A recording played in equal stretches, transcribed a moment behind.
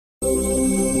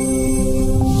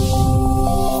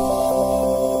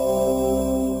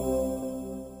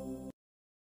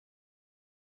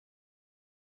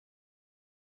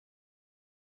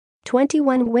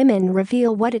21 women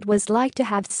reveal what it was like to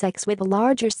have sex with a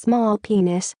large or small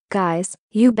penis. Guys,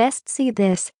 you best see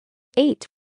this. 8.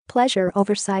 Pleasure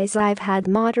over size. I've had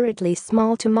moderately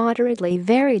small to moderately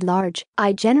very large.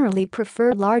 I generally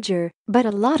prefer larger, but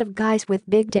a lot of guys with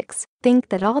big dicks think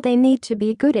that all they need to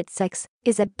be good at sex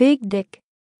is a big dick.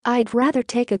 I'd rather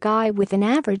take a guy with an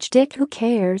average dick who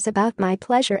cares about my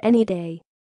pleasure any day.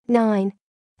 9.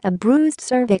 A bruised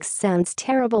cervix sounds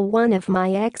terrible. One of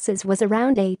my exes was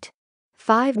around 8'5"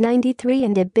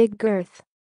 and a big girth.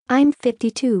 I'm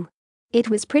 52. It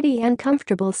was pretty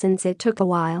uncomfortable since it took a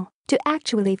while to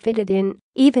actually fit it in,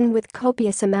 even with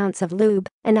copious amounts of lube,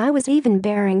 and I was even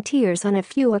bearing tears on a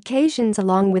few occasions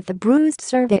along with the bruised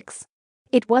cervix.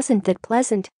 It wasn't that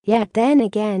pleasant, yet then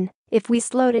again, if we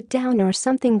slowed it down or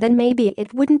something then maybe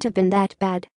it wouldn't have been that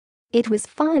bad. It was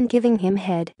fun giving him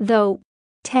head, though.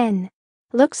 10.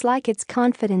 Looks like it's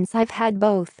confidence. I've had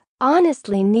both.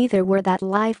 Honestly, neither were that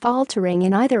life-altering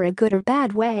in either a good or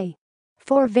bad way.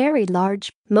 For very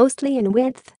large, mostly in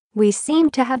width, we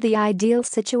seemed to have the ideal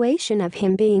situation of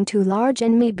him being too large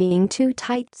and me being too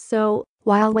tight, so,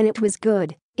 while when it was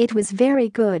good, it was very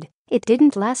good, it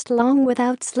didn't last long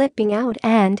without slipping out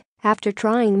and, after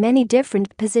trying many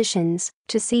different positions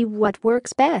to see what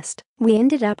works best, we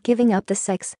ended up giving up. The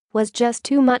sex was just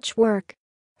too much work.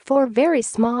 For very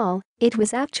small, it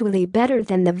was actually better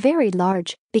than the very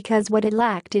large because what it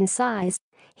lacked in size,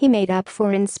 he made up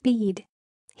for in speed.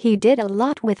 He did a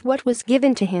lot with what was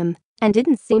given to him and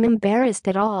didn't seem embarrassed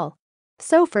at all.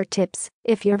 So for tips,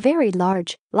 if you're very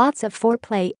large, lots of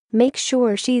foreplay, make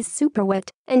sure she's super wet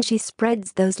and she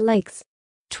spreads those legs.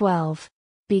 12.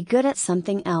 Be good at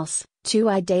something else. 2.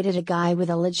 I dated a guy with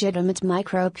a legitimate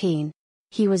micro-peen.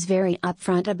 He was very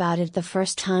upfront about it the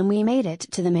first time we made it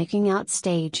to the making out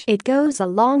stage. It goes a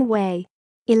long way.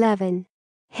 11.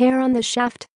 Hair on the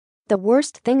shaft. The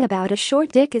worst thing about a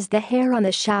short dick is the hair on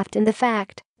the shaft and the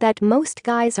fact that most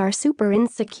guys are super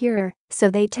insecure, so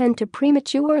they tend to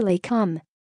prematurely come.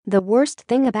 The worst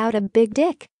thing about a big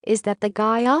dick is that the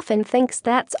guy often thinks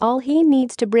that's all he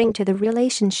needs to bring to the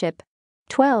relationship.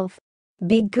 12.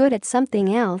 Be good at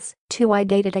something else. 2. I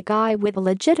dated a guy with a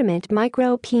legitimate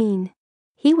micro-peen.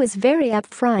 He was very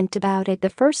upfront about it the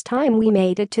first time we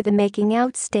made it to the making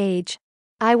out stage.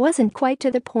 I wasn't quite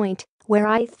to the point where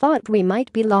I thought we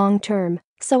might be long-term,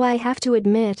 so I have to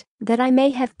admit that I may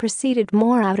have proceeded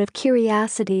more out of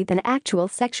curiosity than actual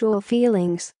sexual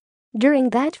feelings.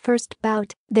 During that first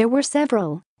bout, there were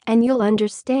several, and you'll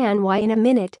understand why in a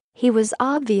minute. He was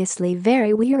obviously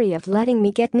very weary of letting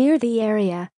me get near the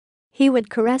area. He would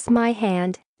caress my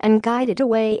hand and guide it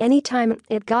away anytime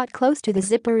it got close to the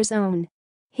zipper zone.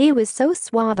 He was so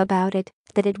suave about it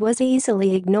that it was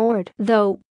easily ignored,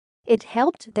 though. It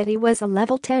helped that he was a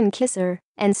level 10 kisser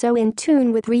and so in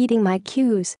tune with reading my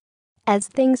cues. As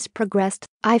things progressed,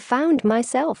 I found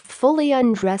myself fully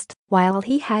undressed while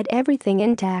he had everything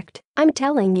intact. I'm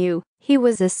telling you, he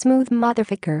was a smooth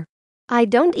motherfucker. I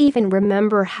don't even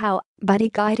remember how, but he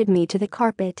guided me to the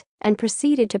carpet and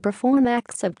proceeded to perform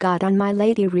acts of God on my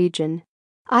lady region.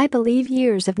 I believe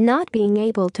years of not being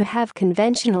able to have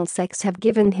conventional sex have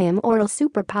given him oral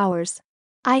superpowers.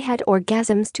 I had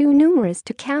orgasms too numerous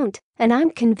to count, and I'm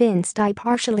convinced I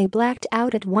partially blacked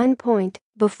out at one point.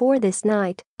 Before this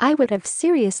night, I would have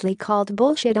seriously called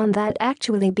bullshit on that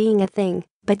actually being a thing,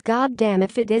 but goddamn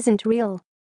if it isn't real.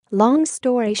 Long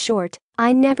story short,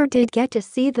 I never did get to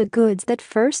see the goods that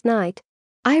first night.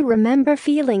 I remember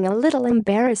feeling a little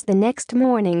embarrassed the next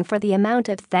morning for the amount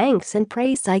of thanks and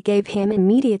praise I gave him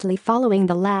immediately following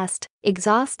the last,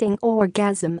 exhausting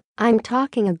orgasm. I'm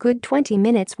talking a good 20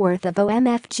 minutes worth of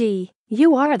OMFG,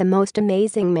 you are the most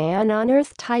amazing man on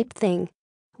earth type thing.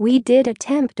 We did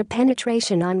attempt a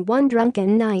penetration on one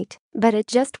drunken night, but it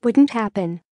just wouldn't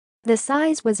happen. The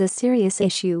size was a serious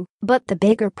issue, but the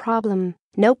bigger problem,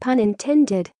 no pun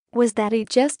intended, was that he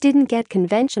just didn't get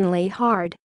conventionally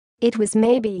hard. It was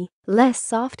maybe less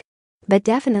soft, but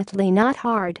definitely not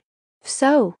hard.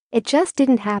 So, it just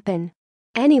didn't happen.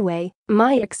 Anyway,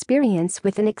 my experience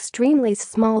with an extremely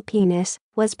small penis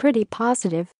was pretty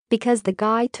positive because the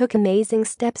guy took amazing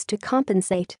steps to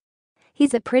compensate.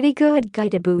 He's a pretty good guy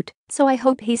to boot, so I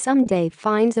hope he someday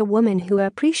finds a woman who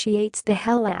appreciates the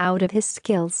hell out of his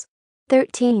skills.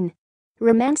 13.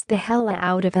 Romance the hell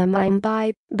out of him. I'm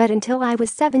bi, but until I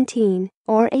was 17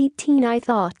 or 18 I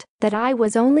thought that I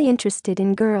was only interested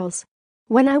in girls.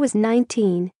 When I was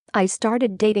 19, I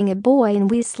started dating a boy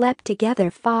and we slept together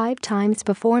 5 times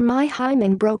before my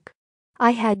hymen broke.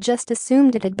 I had just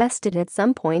assumed it had busted at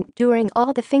some point during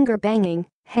all the finger banging,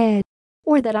 head,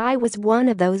 or that I was one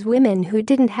of those women who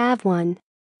didn't have one.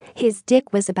 His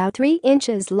dick was about 3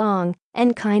 inches long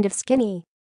and kind of skinny.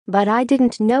 But I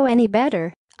didn't know any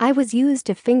better. I was used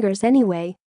to fingers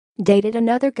anyway. Dated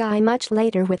another guy much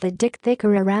later with a dick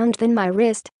thicker around than my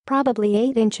wrist, probably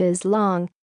 8 inches long.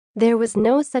 There was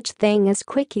no such thing as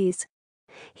quickies.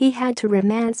 He had to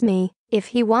romance me if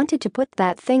he wanted to put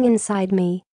that thing inside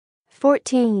me.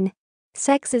 14.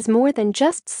 Sex is more than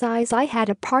just size. I had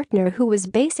a partner who was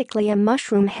basically a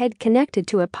mushroom head connected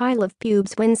to a pile of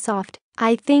pubes when soft.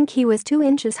 I think he was 2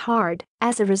 inches hard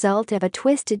as a result of a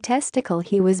twisted testicle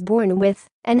he was born with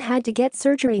and had to get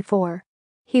surgery for.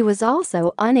 He was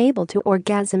also unable to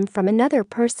orgasm from another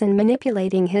person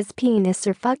manipulating his penis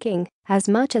or fucking, as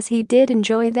much as he did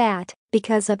enjoy that,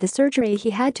 because of the surgery he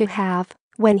had to have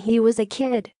when he was a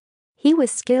kid. He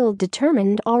was skilled,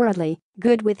 determined orally,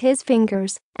 good with his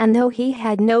fingers, and though he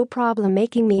had no problem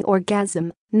making me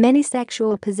orgasm, many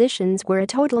sexual positions were a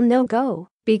total no-go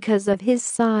because of his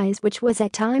size, which was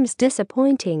at times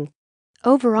disappointing.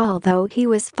 Overall, though, he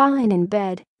was fine in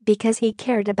bed because he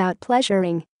cared about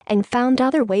pleasuring and found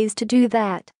other ways to do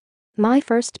that. My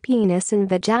first penis and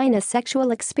vagina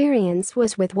sexual experience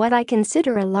was with what I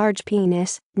consider a large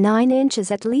penis, 9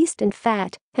 inches at least in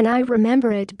fat, and I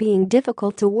remember it being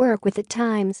difficult to work with at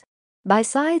times. By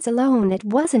size alone it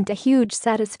wasn't a huge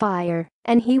satisfier,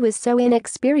 and he was so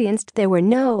inexperienced there were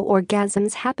no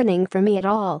orgasms happening for me at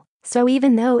all, so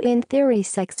even though in theory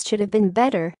sex should have been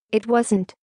better, it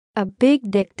wasn't. A big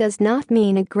dick does not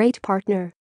mean a great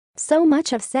partner. So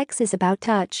much of sex is about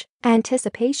touch,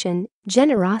 anticipation,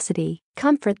 generosity,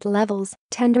 comfort levels,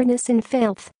 tenderness and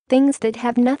filth, things that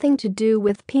have nothing to do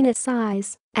with penis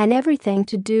size and everything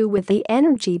to do with the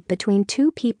energy between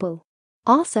two people.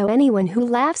 Also, anyone who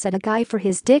laughs at a guy for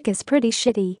his dick is pretty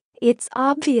shitty. It's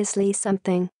obviously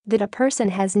something that a person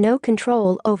has no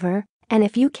control over, and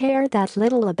if you care that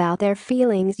little about their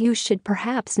feelings, you should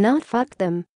perhaps not fuck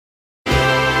them.